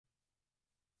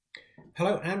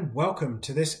Hello and welcome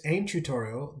to this AiM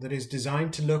tutorial that is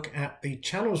designed to look at the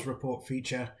channels report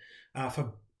feature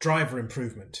for driver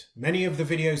improvement. Many of the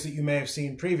videos that you may have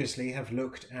seen previously have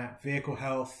looked at vehicle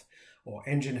health or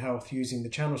engine health using the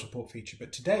channels report feature,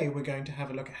 but today we're going to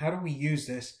have a look at how do we use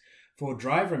this for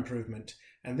driver improvement,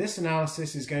 and this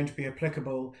analysis is going to be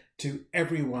applicable to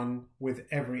everyone with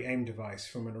every AiM device,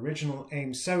 from an original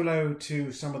AiM Solo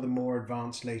to some of the more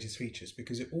advanced latest features,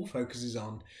 because it all focuses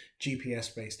on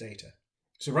GPS-based data.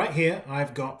 So right here,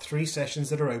 I've got 3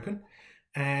 sessions that are open.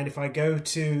 And if I go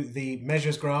to the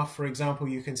measures graph, for example,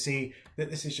 you can see that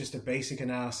this is just a basic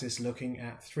analysis looking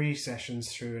at 3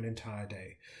 sessions through an entire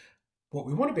day. What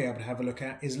we want to be able to have a look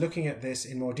at is looking at this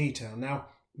in more detail. Now,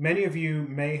 many of you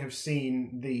may have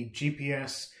seen the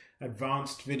GPS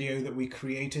advanced video that we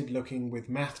created looking with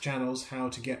math channels, how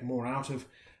to get more out of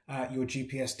your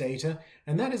GPS data,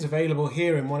 and that is available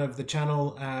here in one of the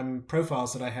channel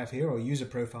profiles that I have here, or user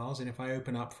profiles. And if I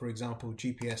open up, for example,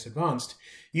 GPS Advanced,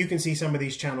 you can see some of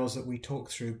these channels that we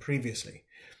talked through previously.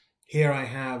 Here I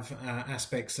have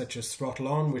aspects such as Throttle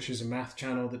On, which is a math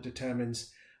channel that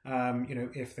determines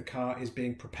if the car is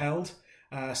being propelled.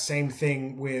 Same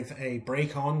thing with a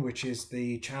Brake On, which is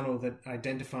the channel that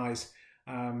identifies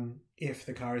if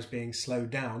the car is being slowed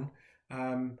down.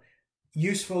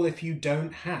 Useful if you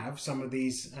don't have some of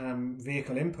these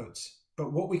vehicle inputs.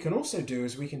 But what we can also do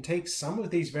is we can take some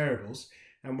of these variables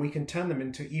and we can turn them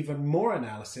into even more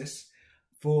analysis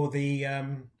for the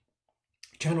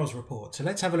channels report. So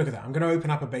let's have a look at that. I'm going to open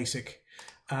up a basic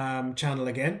channel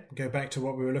again, go back to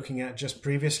what we were looking at just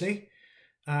previously.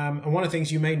 And one of the things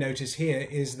you may notice here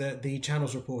is that the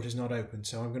channels report is not open.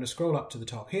 So I'm going to scroll up to the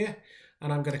top here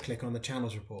and I'm going to click on the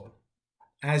channels report.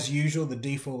 As usual, the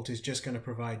default is just going to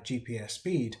provide GPS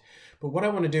speed. But what I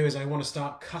want to do is I want to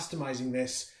start customizing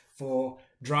this for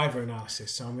driver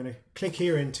analysis. So I'm going to click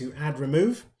here into Add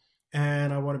Remove,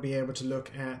 and I want to be able to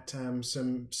look at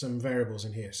some variables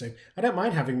in here. So I don't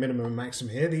mind having minimum and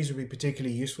maximum here. These would be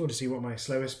particularly useful to see what my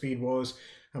slowest speed was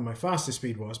and my fastest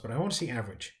speed was, but I want to see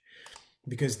average,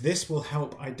 because this will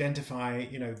help identify,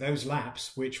 those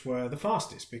laps which were the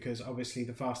fastest, because obviously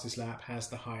the fastest lap has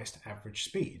the highest average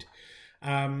speed.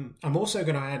 I'm also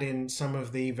going to add in some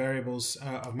of the variables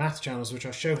of math channels, which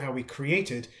I'll show how we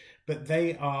created, but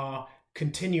they are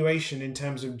continuation in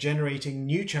terms of generating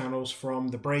new channels from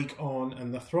the Brake On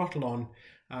and the Throttle On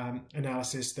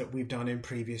analysis that we've done in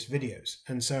previous videos.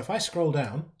 And so if I scroll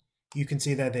down, you can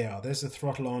see there they are. There's the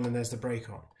Throttle On and there's the Brake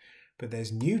On. But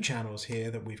there's new channels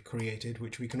here that we've created,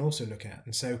 which we can also look at.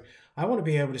 And so I want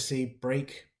to be able to see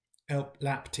brake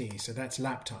lap T, so that's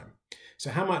lap time. So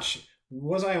how much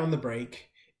was I on the brake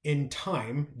in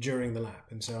time during the lap?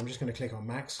 And so I'm just going to click on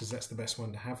max because that's the best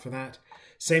one to have for that.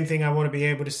 Same thing I want to be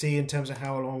able to see in terms of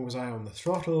how long was I on the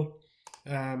throttle.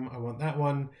 I want that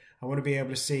one. I want to be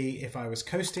able to see if I was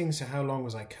coasting, so how long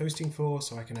was I coasting for,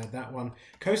 so I can add that one.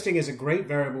 Coasting is a great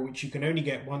variable which you can only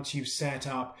get once you've set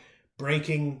up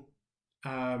braking,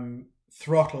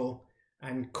 throttle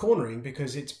and cornering,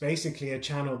 because it's basically a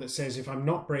channel that says if I'm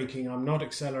not braking, I'm not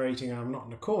accelerating, I'm not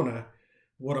in a corner,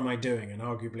 what am I doing? And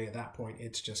arguably at that point,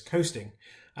 it's just coasting.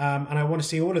 And I want to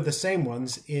see all of the same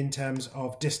ones in terms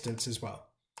of distance as well.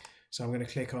 So I'm going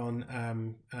to click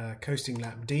on coasting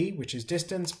lap D, which is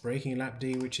distance, braking lap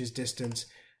D, which is distance,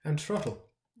 and throttle,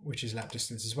 which is lap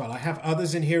distance as well. I have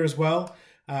others in here as well.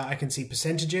 I can see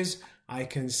percentages, I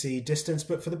can see distance,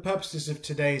 but for the purposes of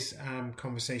today's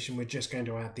conversation, we're just going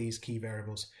to add these key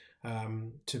variables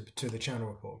to the channel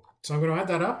report. So I'm going to add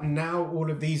that up. Now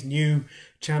all of these new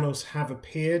channels have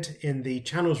appeared in the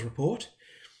channels report,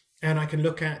 and I can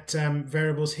look at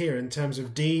variables here in terms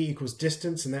of D equals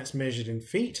distance, and that's measured in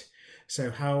feet.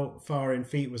 So how far in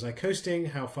feet was I coasting,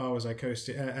 how far was I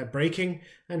coasting braking,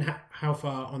 and how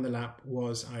far on the lap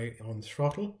was I on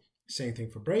throttle. Same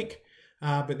thing for brake,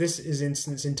 but this is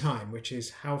instance in time, which is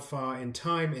how far in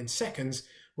time, in seconds,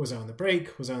 was I on the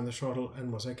brake, was I on the throttle,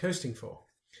 and was I coasting for.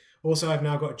 Also, I've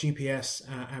now got GPS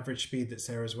average speed that's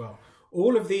there as well.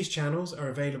 All of these channels are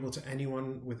available to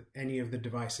anyone with any of the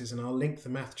devices, and I'll link the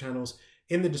math channels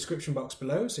in the description box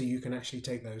below so you can actually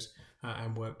take those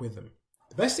and work with them.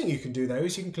 The best thing you can do though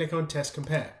is you can click on Test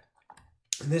Compare.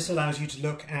 And this allows you to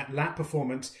look at lap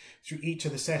performance through each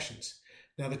of the sessions.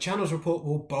 Now the channels report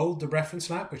will bold the reference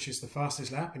lap, which is the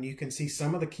fastest lap, and you can see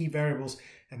some of the key variables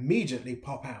immediately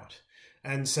pop out.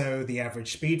 And so the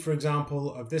average speed, for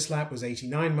example, of this lap was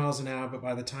 89 miles an hour, but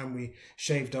by the time we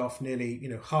shaved off nearly,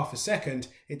 half a second,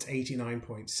 it's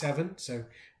 89.7. So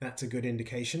that's a good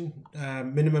indication.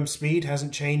 Minimum speed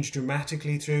hasn't changed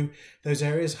dramatically through those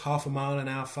areas, half a mile an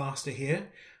hour faster here.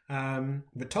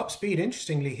 But top speed,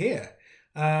 interestingly here,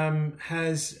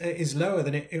 is lower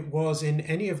than it was in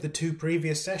any of the two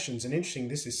previous sessions. And interesting,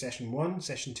 this is session 1,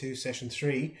 session 2, session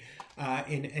 3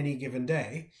 in any given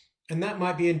day. And that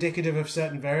might be indicative of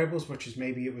certain variables, which is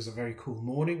maybe it was a very cool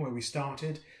morning where we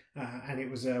started and it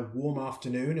was a warm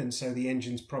afternoon, and so the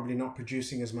engine's probably not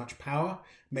producing as much power.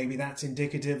 Maybe that's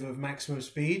indicative of maximum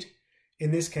speed.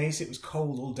 In this case, it was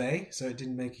cold all day, so it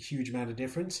didn't make a huge amount of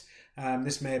difference.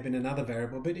 This may have been another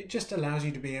variable, but it just allows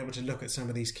you to be able to look at some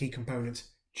of these key components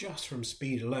just from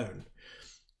speed alone.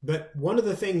 But one of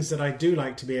the things that I do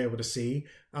like to be able to see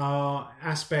are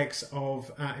aspects of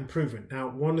improvement. Now,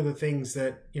 one of the things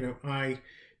that I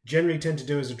generally tend to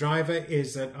do as a driver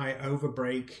is that I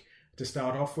overbrake to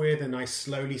start off with, and I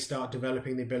slowly start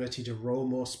developing the ability to roll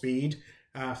more speed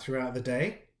throughout the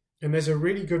day. And there's a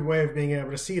really good way of being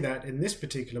able to see that in this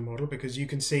particular model, because you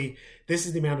can see this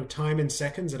is the amount of time in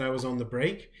seconds that I was on the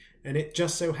brake, and it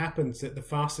just so happens that the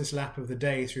fastest lap of the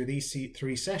day through these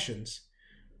 3 sessions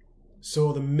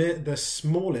saw the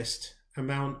smallest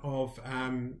amount of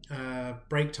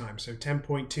brake time, so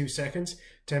 10.2 seconds,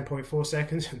 10.4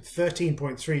 seconds, and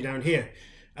 13.3 down here.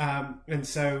 And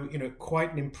so,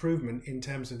 quite an improvement in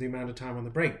terms of the amount of time on the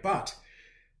brake. But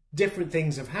different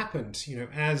things have happened.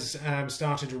 As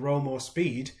started to roll more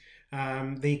speed,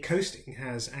 the coasting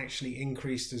has actually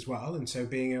increased as well. And so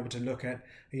being able to look at,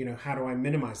 how do I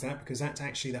minimize that? Because that's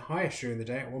actually the highest during the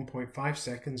day at 1.5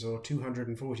 seconds or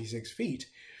 246 feet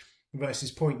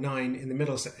versus 0.9 in the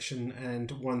middle session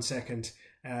and 1 second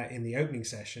in the opening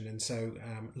session. And so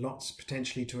lots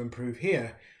potentially to improve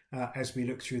here as we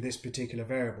look through this particular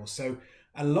variable. So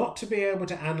a lot to be able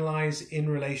to analyze in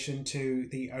relation to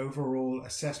the overall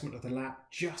assessment of the lap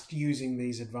just using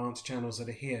these advanced channels that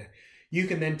are here. You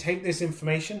can then take this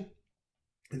information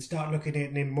and start looking at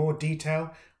it in more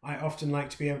detail. I often like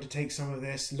to be able to take some of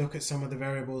this, look at some of the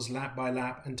variables lap by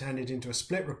lap, and turn it into a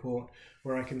split report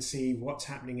where I can see what's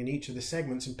happening in each of the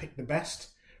segments and pick the best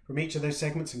from each of those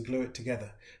segments and glue it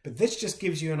together. But this just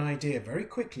gives you an idea very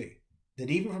quickly that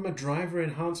even from a driver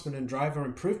enhancement and driver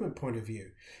improvement point of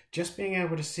view, just being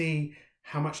able to see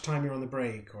how much time you're on the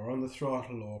brake or on the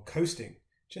throttle or coasting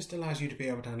just allows you to be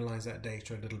able to analyze that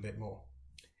data a little bit more.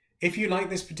 If you like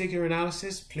this particular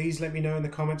analysis, please let me know in the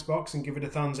comments box and give it a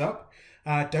thumbs up.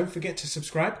 Don't forget to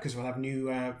subscribe, because we'll have new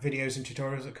videos and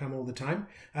tutorials that come all the time.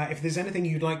 If there's anything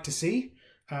you'd like to see,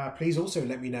 please also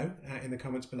let me know in the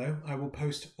comments below. I will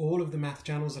post all of the math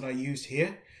channels that I used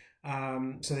here,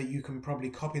 so that you can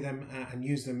probably copy them and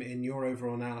use them in your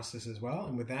overall analysis as well.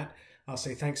 And with that, I'll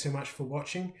say thanks so much for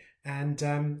watching, and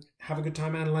have a good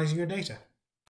time analyzing your data.